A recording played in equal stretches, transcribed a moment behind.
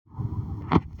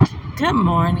Good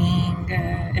morning.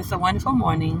 It's a wonderful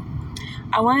morning.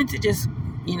 I wanted to just,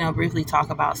 briefly talk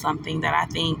about something that I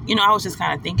think, I was just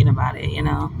kind of thinking about it, and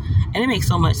it makes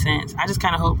so much sense. I just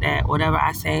kind of hope that whatever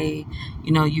I say,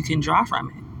 you can draw from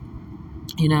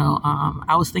it.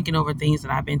 I was thinking over things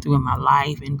that I've been through in my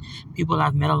life and people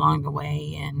I've met along the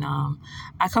way. And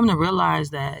I come to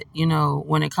realize that,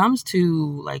 when it comes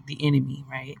to like the enemy,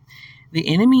 right? The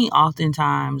enemy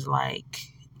oftentimes, like,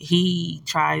 he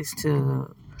tries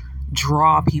to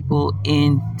draw people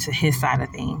into his side of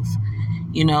things,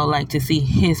 like to see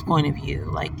his point of view.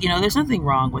 Like, there's nothing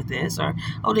wrong with this, or,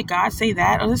 oh, did God say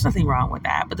that? Or there's nothing wrong with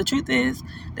that. But the truth is,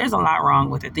 there's a lot wrong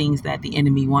with the things that the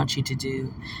enemy wants you to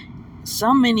do.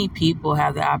 So many people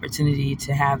have the opportunity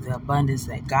to have the abundance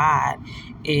that God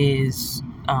is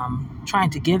trying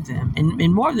to give them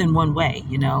in more than one way,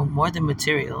 more than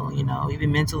material,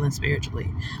 even mental and spiritually.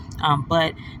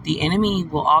 But the enemy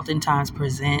will oftentimes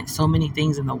present so many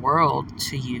things in the world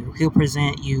to you. He'll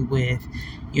present you with,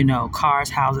 cars,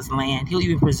 houses, land. He'll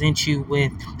even present you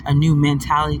with a new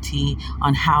mentality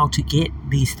on how to get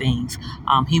these things.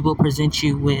 He will present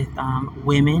you with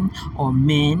women or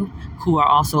men who are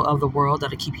also of the world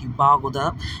that'll keep you boggled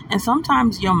up. And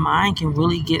sometimes your mind can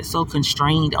really get so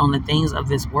constrained on the things of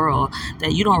this world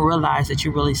that you don't realize that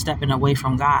you're really stepping away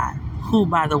from God, who,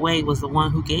 by the way, was the one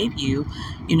who gave you,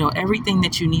 everything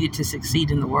that you needed to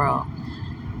succeed in the world.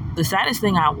 The saddest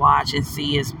thing I watch and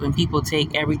see is when people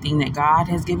take everything that God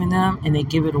has given them and they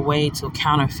give it away to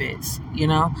counterfeits.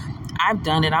 I've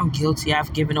done it. I'm guilty.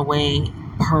 I've given away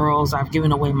pearls. I've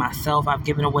given away myself. I've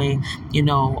given away,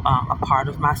 a part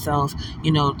of myself,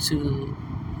 to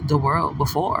the world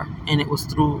before. And it was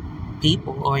through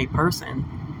people or a person.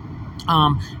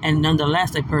 And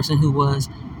nonetheless, a person who was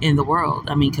in the world.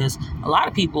 I mean, because a lot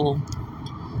of people,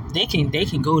 they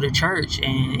can go to church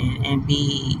and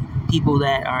be people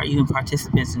that are even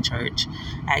participants in church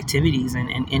activities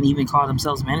and even call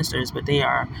themselves ministers, but they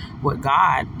are what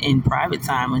God in private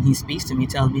time, when he speaks to me,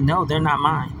 tells me, no, they're not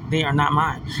mine. They are not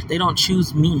mine. They don't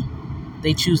choose me.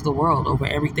 They choose the world over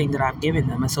everything that I've given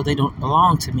them. And so they don't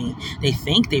belong to me. They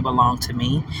think they belong to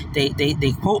me. They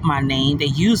quote my name. They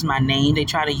use my name. They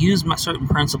try to use my certain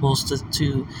principles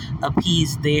to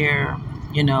appease their,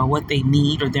 what they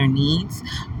need or their needs,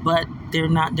 but they're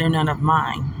none of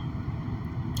mine.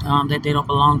 That they don't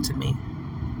belong to me.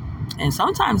 And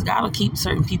sometimes God will keep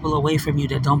certain people away from you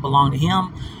that don't belong to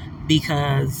him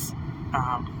because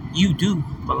you do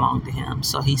belong to him.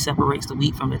 So he separates the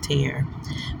wheat from the tare.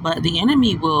 But the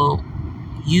enemy will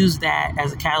use that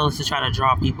as a catalyst to try to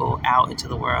draw people out into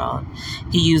the world.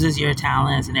 He uses your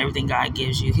talents and everything God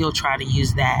gives you. He'll try to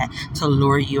use that to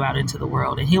lure you out into the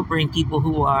world. And he'll bring people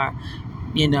who are,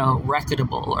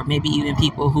 reputable, or maybe even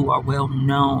people who are well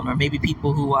known, or maybe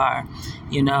people who are,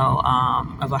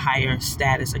 of a higher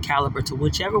status or caliber to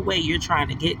whichever way you're trying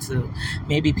to get to.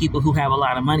 Maybe people who have a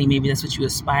lot of money. Maybe that's what you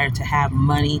aspire to have,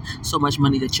 money, so much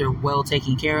money that you're well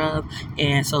taken care of.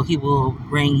 And so he will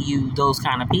bring you those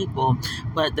kind of people.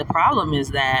 But the problem is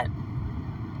that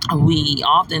we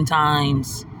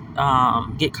oftentimes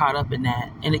get caught up in that,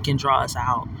 and it can draw us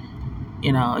out.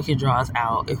 It can draw us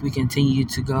out if we continue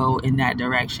to go in that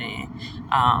direction.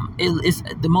 It's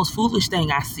the most foolish thing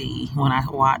I see when I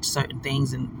watch certain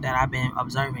things that I've been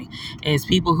observing is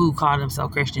people who call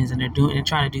themselves Christians and they're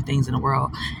trying to do things in the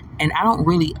world. And I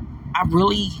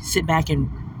really sit back and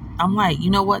I'm like,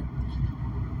 you know what?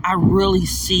 I really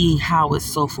see how it's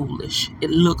so foolish.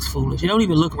 It looks foolish. It don't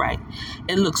even look right.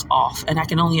 It looks off. And I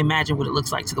can only imagine what it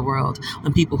looks like to the world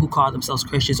when people who call themselves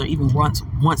Christians or even once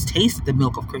tasted the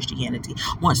milk of Christianity,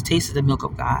 once tasted the milk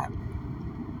of God,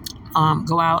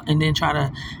 go out and then try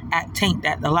to taint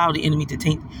that, allow the enemy to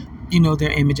taint,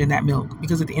 their image in that milk.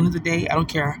 Because at the end of the day, I don't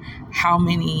care how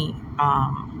many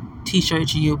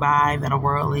t-shirts you buy that are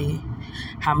worldly,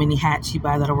 how many hats you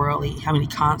buy that are worldly, how many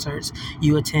concerts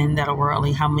you attend that are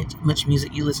worldly, how much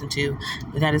music you listen to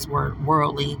that is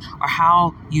worldly, or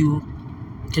how you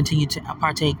continue to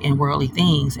partake in worldly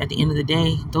things. At the end of the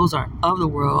day, those are of the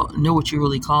world. Know what you're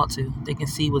really called to. They can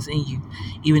see what's in you,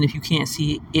 even if you can't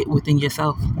see it within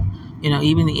yourself.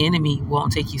 Even the enemy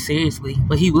won't take you seriously,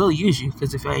 but he will use you,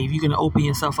 because if you're going to open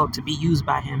yourself up to be used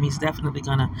by him, he's definitely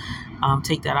going to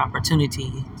take that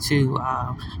opportunity to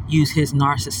use his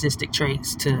narcissistic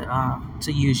traits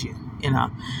to use you.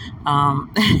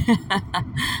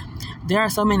 There are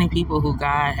so many people who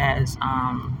God has,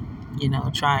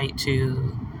 tried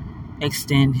to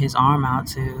extend his arm out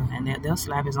to, and they'll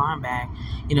slap his arm back.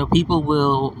 People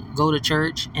will go to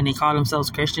church and they call themselves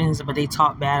Christians, but they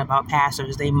talk bad about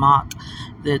pastors. They mock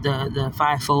the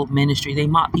fivefold ministry. They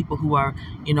mock people who are,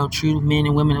 true men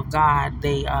and women of God.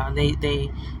 They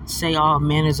say all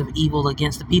manners of evil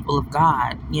against the people of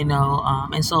God,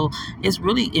 and so it's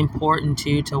really important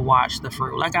to watch the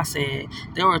fruit. Like I said,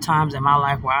 there were times in my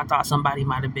life where I thought somebody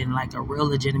might have been like a real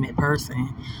legitimate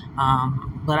person,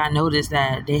 but I noticed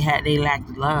that they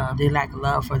lacked love. They lacked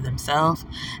love for themselves.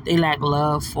 They lacked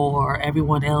love for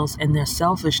everyone else, and their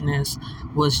selfishness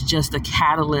was just a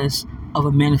catalyst of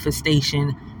a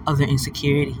manifestation of their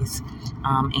insecurities.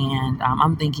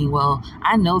 I'm thinking, well,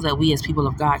 I know that we as people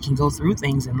of God can go through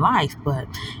things in life, but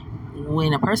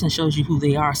when a person shows you who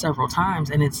they are several times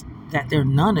and it's that they're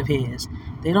none of his,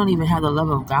 they don't even have the love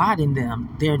of God in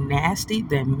them. They're nasty.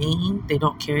 They're mean. They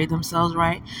don't carry themselves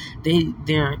right.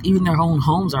 They're even their own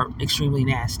homes are extremely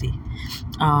nasty.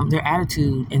 Their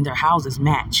attitude and their houses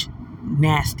match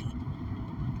nasty.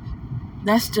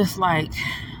 That's just like,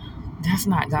 that's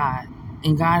not God,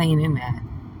 and God ain't in that.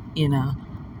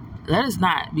 Let us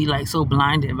not be like so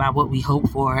blinded by what we hope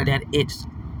for that it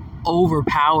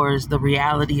overpowers the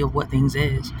reality of what things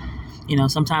is.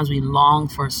 Sometimes we long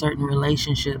for certain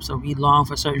relationships, or we long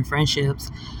for certain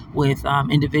friendships with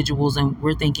individuals, and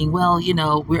we're thinking, well,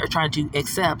 we're trying to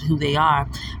accept who they are.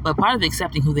 But part of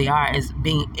accepting who they are is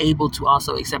being able to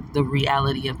also accept the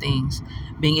reality of things,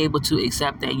 being able to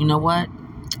accept that, what?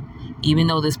 Even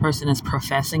though this person is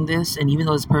professing this, and even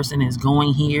though this person is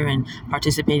going here and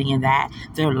participating in that,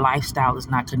 their lifestyle is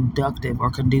not conductive or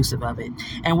conducive of it.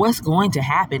 And what's going to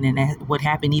happen, and what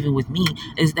happened even with me,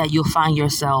 is that you'll find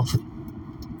yourself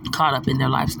caught up in their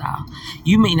lifestyle.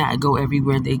 You may not go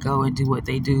everywhere they go and do what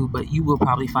they do, but you will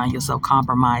probably find yourself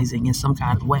compromising in some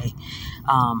kind of way.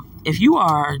 If you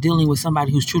are dealing with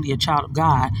somebody who's truly a child of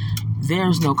God,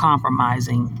 there's no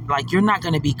compromising. Like, you're not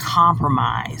going to be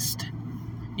compromised.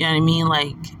 You know what I mean?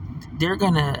 Like, they're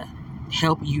going to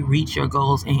help you reach your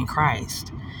goals in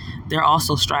Christ. They're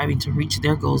also striving to reach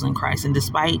their goals in Christ. And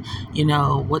despite,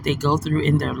 what they go through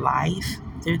in their life,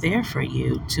 they're there for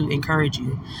you, to encourage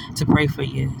you, to pray for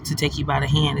you, to take you by the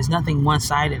hand. There's nothing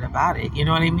one-sided about it. You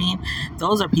know what I mean?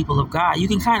 Those are people of God. You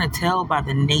can kind of tell by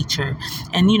the nature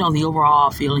and, the overall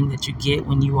feeling that you get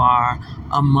when you are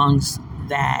amongst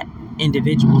that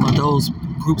individual or those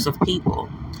groups of people.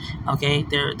 Okay,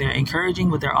 they're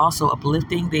encouraging, but they're also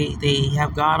uplifting. They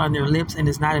have God on their lips, and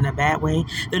it's not in a bad way.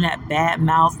 They're not bad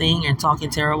mouthing and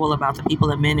talking terrible about the people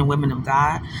and men and women of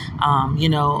God.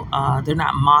 They're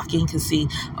not mocking.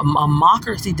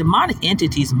 Because demonic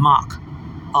entities mock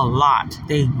a lot.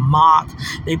 They mock.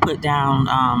 They put down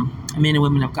men and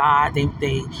women of God.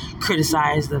 They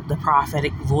criticize the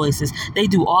prophetic voices. They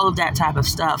do all of that type of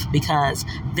stuff because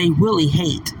they really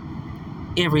hate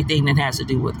everything that has to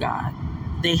do with God.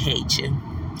 They hate you.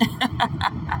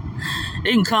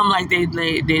 They can come like they're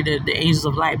the angels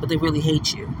of light, but they really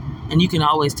hate you. And you can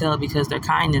always tell because their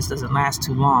kindness doesn't last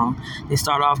too long. They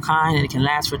start off kind and it can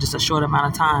last for just a short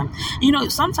amount of time.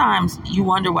 Sometimes you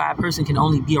wonder why a person can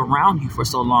only be around you for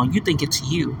so long. You think it's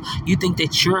you. You think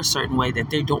that you're a certain way, that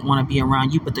they don't want to be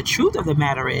around you. But the truth of the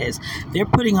matter is they're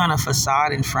putting on a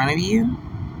facade in front of you,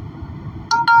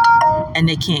 and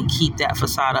they can't keep that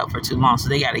facade up for too long. So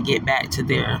they got to get back to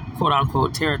their quote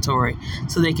unquote territory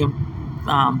so they can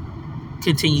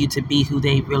continue to be who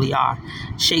they really are,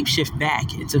 shapeshift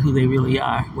back into who they really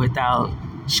are without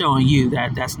showing you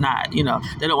that that's not, they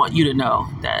don't want you to know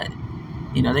that,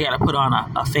 they got to put on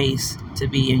a face to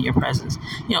be in your presence.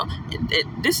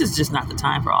 This is just not the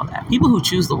time for all that. People who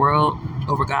choose the world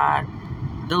over God,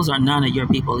 those are none of your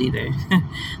people either.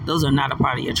 Those are not a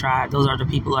part of your tribe. Those are the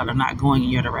people that are not going in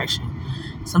your direction.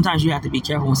 Sometimes you have to be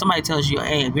careful. When somebody tells you,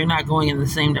 hey, we're not going in the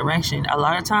same direction, a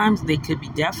lot of times they could be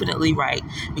definitely right,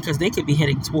 because they could be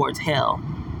heading towards hell.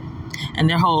 And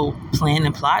their whole plan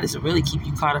and plot is to really keep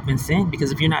you caught up in sin,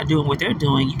 because if you're not doing what they're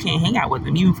doing, you can't hang out with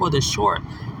them, even for the short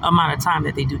amount of time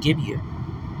that they do give you.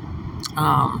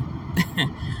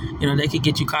 They could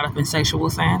get you caught up in sexual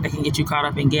sin. They can get you caught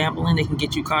up in gambling. They can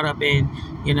get you caught up in,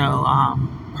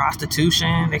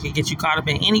 prostitution. They can get you caught up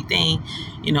in anything,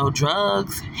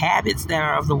 drugs, habits that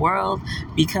are of the world,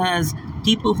 because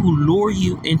people who lure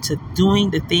you into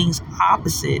doing the things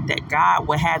opposite that God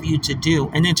would have you to do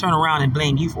and then turn around and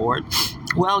blame you for it.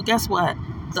 Well, guess what?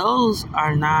 Those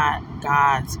are not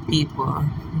God's people.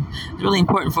 It's really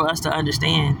important for us to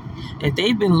understand if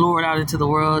they've been lured out into the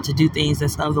world to do things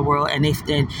that's of the world, and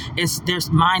their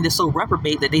mind is so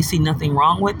reprobate that they see nothing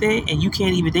wrong with it, and you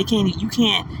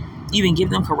can't even give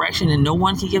them correction, and no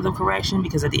one can give them correction,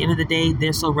 because at the end of the day,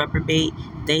 they're so reprobate,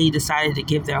 they decided to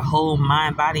give their whole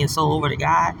mind, body, and soul over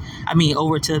to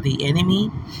over to the enemy,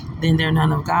 then they're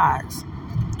none of God's.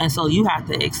 And so you have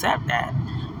to accept that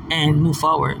and move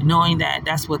forward, knowing that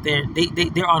that's what they're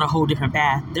on a whole different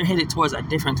path. They're headed towards a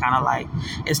different kind of light.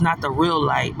 It's not the real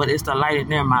light, but it's the light in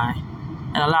their mind.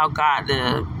 And allow God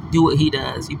to do what he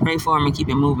does. You pray for them and keep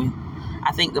it moving.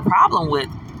 I think the problem with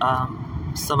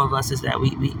some of us is that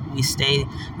we stay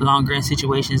longer in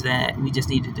situations that we just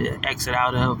needed to exit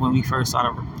out of when we first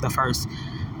saw the first,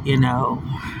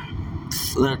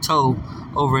 toe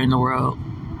over in the world.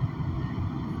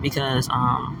 Because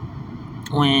I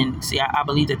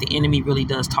believe that the enemy really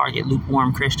does target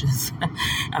lukewarm Christians.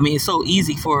 I mean, it's so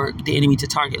easy for the enemy to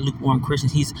target lukewarm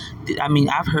Christians.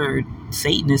 I've heard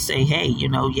Satanists say, hey,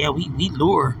 we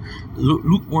lure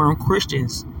lukewarm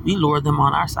Christians. We lure them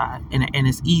on our side. And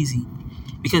it's easy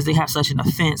because they have such an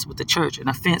offense with the church, an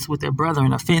offense with their brother,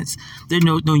 an offense. There's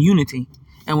no unity.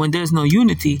 And when there's no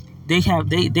unity, they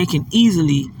can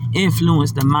easily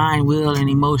influence the mind, will, and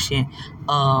emotion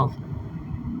of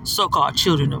so-called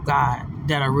children of God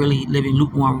that are really living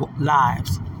lukewarm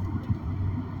lives.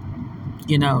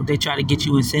 They try to get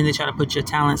you in sin. They try to put your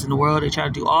talents in the world. They try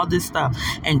to do all this stuff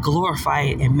and glorify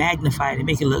it and magnify it and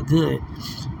make it look good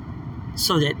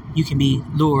so that you can be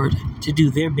lured to do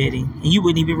their bidding. And you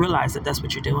wouldn't even realize that that's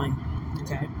what you're doing.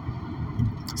 Okay.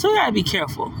 So you got to be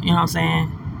careful. You know what I'm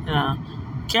saying?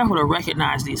 Careful to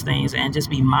recognize these things and just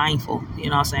be mindful,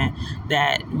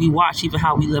 that we watch even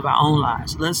how we live our own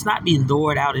lives. Let's not be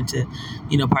lured out into,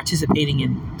 participating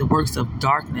in the works of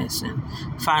darkness and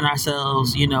find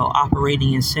ourselves,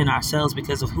 operating in sin ourselves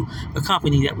because of the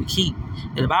company that we keep.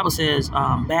 And the Bible says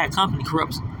bad company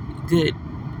corrupts good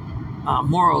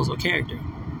morals or character.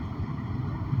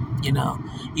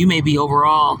 You may be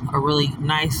overall a really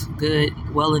nice, good,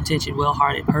 well-intentioned,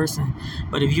 well-hearted person.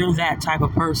 But if you're that type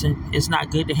of person, it's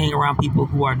not good to hang around people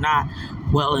who are not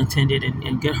well-intended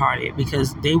and good-hearted,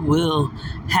 because they will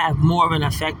have more of an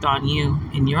effect on you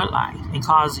in your life and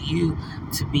cause you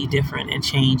to be different and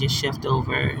change and shift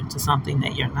over to something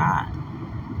that you're not.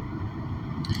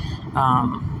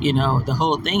 The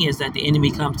whole thing is that the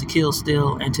enemy comes to kill,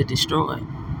 steal, and to destroy.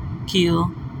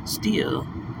 Kill, steal,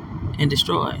 and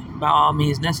destroy by all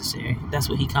means necessary. That's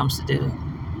what he comes to do.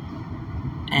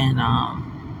 And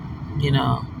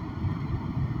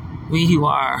we who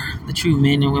are the true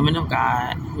men and women of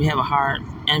God, we have a heart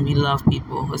and we love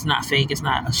people. It's not fake. It's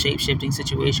not a shape-shifting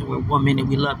situation where 1 minute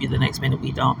we love you, the next minute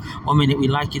we don't. 1 minute we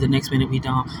like you, the next minute we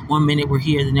don't. 1 minute we're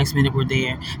here, the next minute we're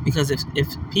there. Because if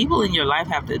people in your life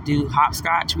have to do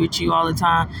hopscotch with you all the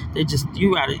time, they're just,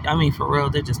 for real,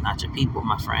 they're just not your people,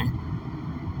 my friend.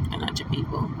 They're not your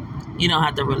people. You don't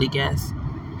have to really guess.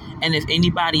 And if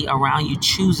anybody around you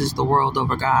chooses the world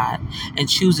over God and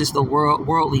chooses the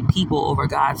worldly people over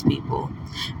God's people,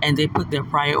 and they put their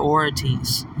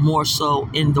priorities more so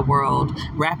in the world,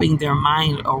 wrapping their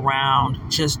mind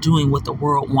around just doing what the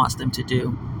world wants them to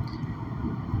do,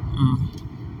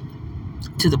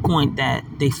 to the point that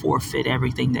they forfeit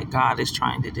everything that God is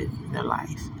trying to do in their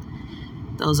life.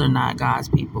 Those are not God's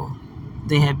people.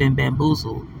 They have been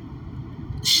bamboozled,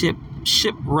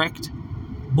 shipwrecked,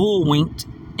 bullwinked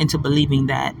into believing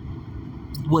that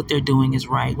what they're doing is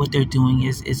right, what they're doing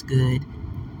is good.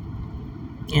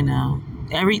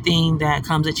 Everything that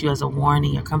comes at you as a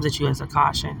warning or comes at you as a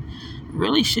caution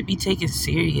really should be taken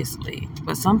seriously.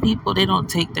 But some people, they don't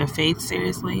take their faith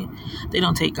seriously. They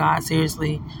don't take God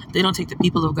seriously. They don't take the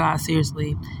people of God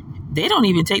seriously. They don't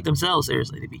even take themselves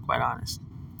seriously, to be quite honest.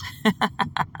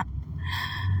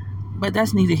 But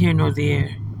that's neither here nor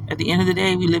there. At the end of the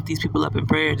day, we lift these people up in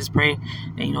prayer. Just pray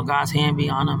that, God's hand be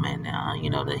on them and,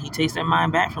 that he takes their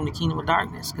mind back from the kingdom of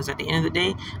darkness. Because at the end of the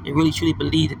day, they really truly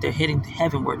believe that they're heading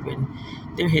heavenward when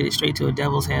they're headed straight to a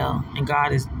devil's hell. And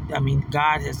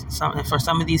for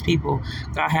some of these people,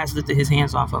 God has lifted his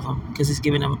hands off of them because he's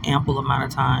given them ample amount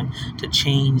of time to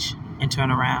change and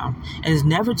turn around. And it's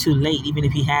never too late, even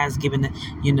if he has given them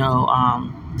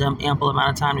ample amount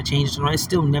of time to change. It's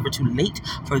still never too late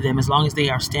for them, as long as they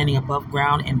are standing above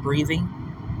ground and breathing.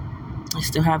 They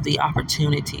still have the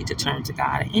opportunity to turn to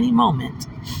God at any moment.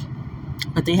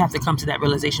 But they have to come to that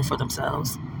realization for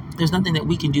themselves. There's nothing that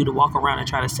we can do to walk around and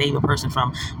try to save a person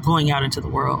from going out into the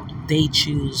world. They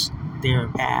choose their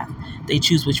path. They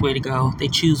choose which way to go. They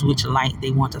choose which light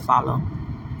they want to follow.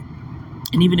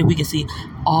 And even if we can see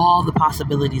all the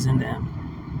possibilities in them,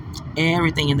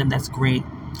 everything in them that's great,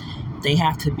 they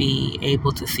have to be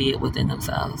able to see it within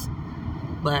themselves.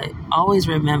 But always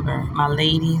remember, my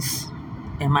ladies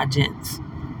and my gents,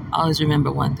 always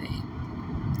remember one thing.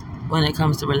 When it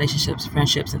comes to relationships,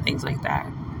 friendships, and things like that,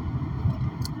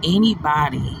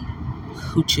 Anybody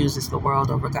who chooses the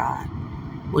world over God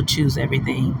will choose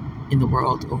everything in the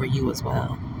world over you as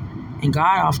well. And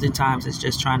God oftentimes is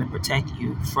just trying to protect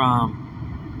you from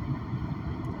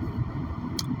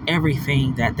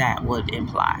everything that would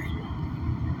imply.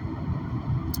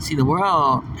 See, the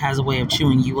world has a way of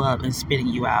chewing you up and spitting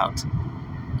you out.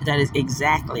 That is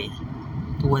exactly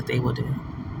what they will do.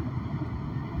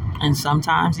 And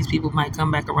sometimes these people might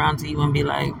come back around to you and be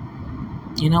like,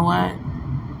 you know what?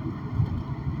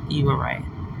 You were right.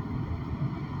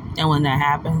 And when that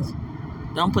happens,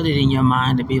 don't put it in your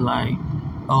mind to be like,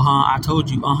 I told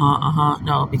you,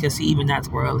 No, because see, even that's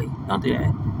worldly. Don't do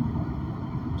that.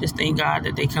 Just thank God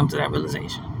that they come to that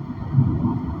realization.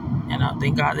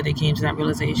 Thank God that they came to that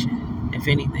realization, if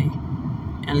anything.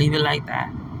 And leave it like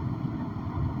that.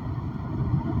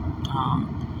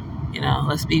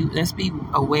 Let's be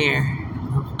aware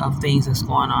of things that's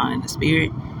going on in the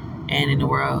spirit and in the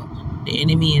world. The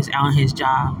enemy is on his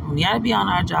job. We got to be on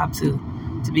our job too,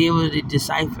 to be able to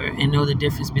decipher and know the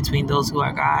difference between those who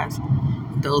are God's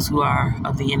and those who are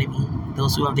of the enemy.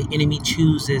 Those who are of the enemy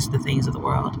chooses the things of the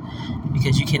world,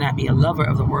 because you cannot be a lover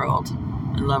of the world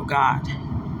and love God.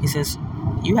 He says,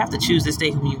 you have to choose this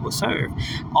day whom you will serve.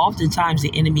 Oftentimes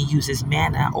the enemy uses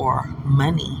manna or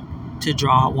money to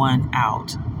draw one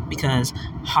out, because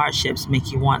hardships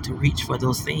make you want to reach for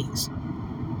those things.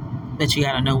 But you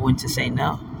got to know when to say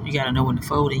no. You got to know when to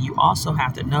fold. And you also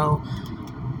have to know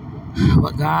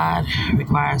what God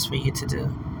requires for you to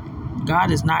do.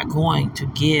 God is not going to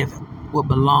give what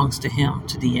belongs to him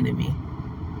to the enemy.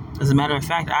 As a matter of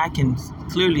fact, I can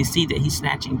clearly see that he's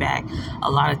snatching back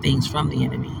a lot of things from the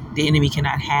enemy. The enemy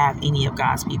cannot have any of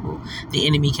God's people. The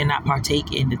enemy cannot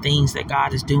partake in the things that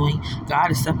God is doing.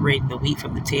 God is separating the wheat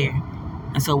from the tare.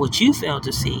 And so what you fail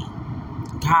to see,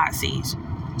 God sees.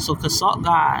 So consult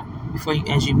God before you,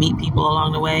 as you meet people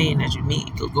along the way, and as you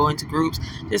go into groups,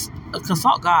 just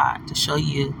consult God to show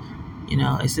you,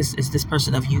 is this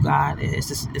person of you, God? Is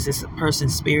this a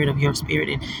person's spirit of your spirit?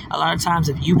 And a lot of times,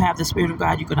 if you have the spirit of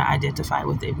God, you're going to identify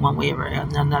with it one way or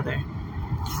another.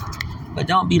 But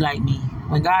don't be like me.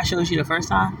 When God shows you the first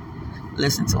time,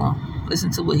 listen to him. Listen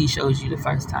to what he shows you the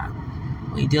first time.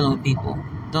 When you're dealing with people,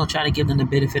 don't try to give them the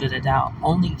benefit of the doubt.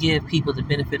 Only give people the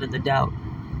benefit of the doubt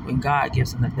when God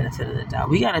gives them the benefit of the doubt.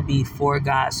 We got to be for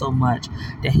God so much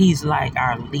that he's like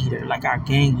our leader, like our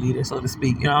gang leader, so to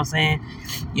speak. You know what I'm saying?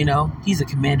 He's a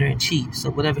commander in chief. So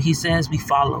whatever he says, we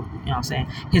follow. You know what I'm saying?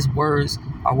 His words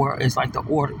is like the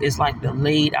order. It's like the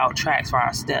laid out tracks for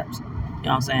our steps. You know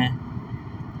what I'm saying?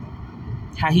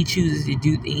 How he chooses to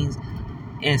do things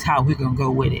is how we're going to go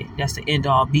with it. That's the end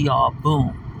all be all,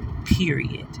 boom,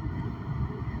 period.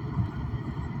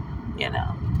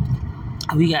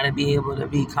 We got to be able to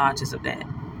be conscious of that.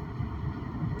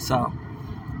 So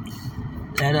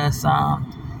let us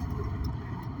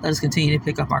continue to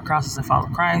pick up our crosses and follow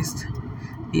Christ.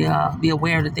 Be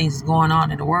aware of the things that's going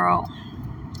on in the world.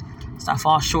 Let's not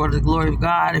fall short of the glory of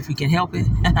God if we can help it.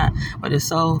 But if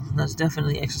so, let's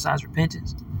definitely exercise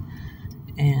repentance.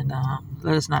 And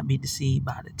let us not be deceived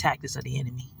by the tactics of the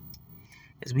enemy,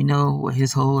 as we know what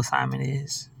his whole assignment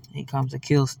is. He comes to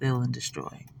kill, steal, and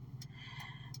destroy.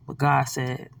 But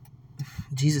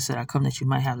Jesus said, I come that you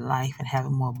might have life and have it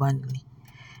more abundantly.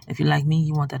 If you're like me,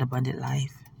 you want that abundant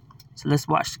life. So let's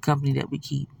watch the company that we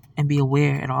keep and be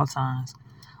aware at all times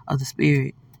of the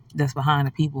spirit that's behind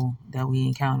the people that we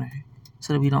encounter,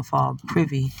 so that we don't fall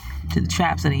privy to the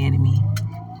traps of the enemy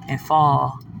and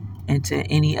fall into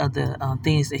any of the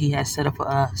things that he has set up for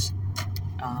us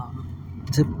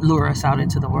to lure us out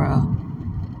into the world.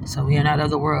 So we are not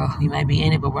of the world. We might be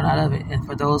in it, but we're not of it. And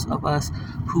for those of us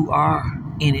who are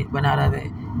in it, but not of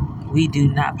it, we do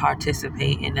not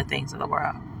participate in the things of the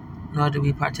world, nor do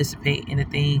we participate in the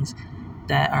things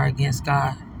that are against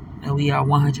God. No, we are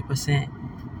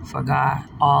 100% for God,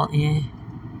 all in,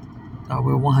 or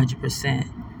we're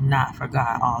 100% not for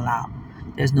God, all out.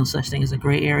 There's no such thing as a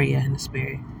gray area in the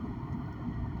spirit.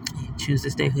 Choose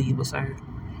this day who you will serve.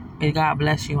 May God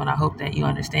bless you, and I hope that you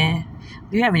understand.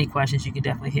 If you have any questions, you can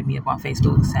definitely hit me up on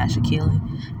Facebook, Sasha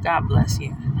Keelan. God bless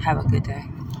you. Have a good day.